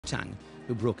Tang,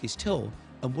 who broke his toe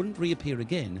and wouldn't reappear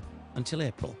again until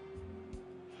April.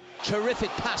 Terrific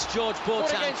pass, George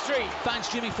Boateng finds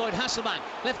Jimmy Floyd Hasselbaink,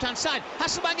 left-hand side,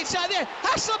 Hasselbaink inside there,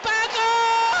 Hasselbaink,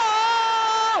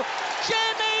 oh!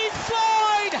 Jimmy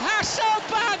Floyd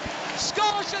Hasselbaink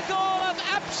scores a goal of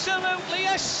absolutely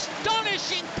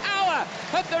astonishing power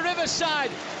at the Riverside.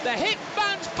 The hit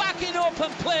man's back in open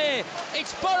play.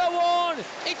 It's Borough 1,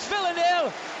 it's Villa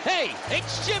 0. Hey,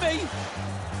 it's Jimmy.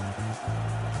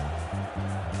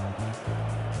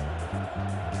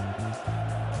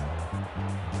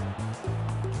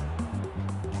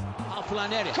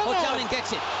 Area. Downing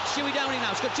gets it. Stewart Downing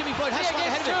now. It's got Jimmy Floyd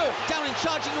Hasselbaink ahead of it. Downing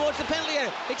charging towards the penalty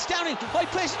area. It's Downing. Oh, he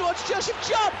plays it towards Joseph.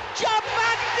 Job!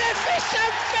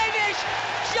 Magnificent finish!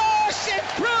 Joseph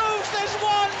proves there's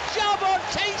one job on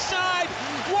Teesside.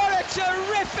 What a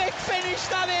terrific finish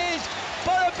that is.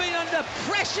 Borough been under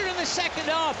pressure in the second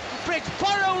half. Brits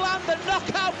Borough land the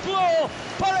knockout blow.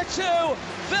 Borough 2,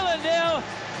 Villa 0.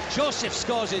 Joseph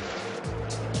scores it.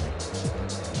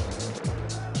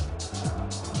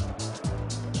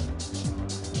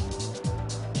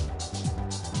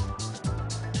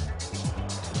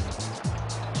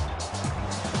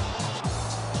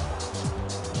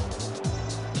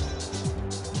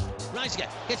 Reiziger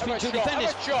gets between two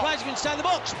defenders. Reiziger inside the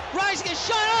box. Reiziger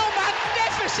shot. Oh,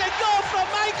 magnificent goal from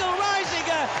Michael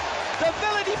Reizeger. The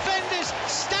Villa defenders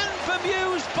stand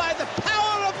bemused by the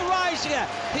power of Reiziger.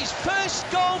 His first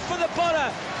goal for the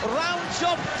Borough rounds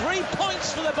up 3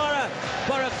 points for the Borough.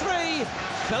 Borough 3,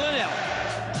 Villa 0.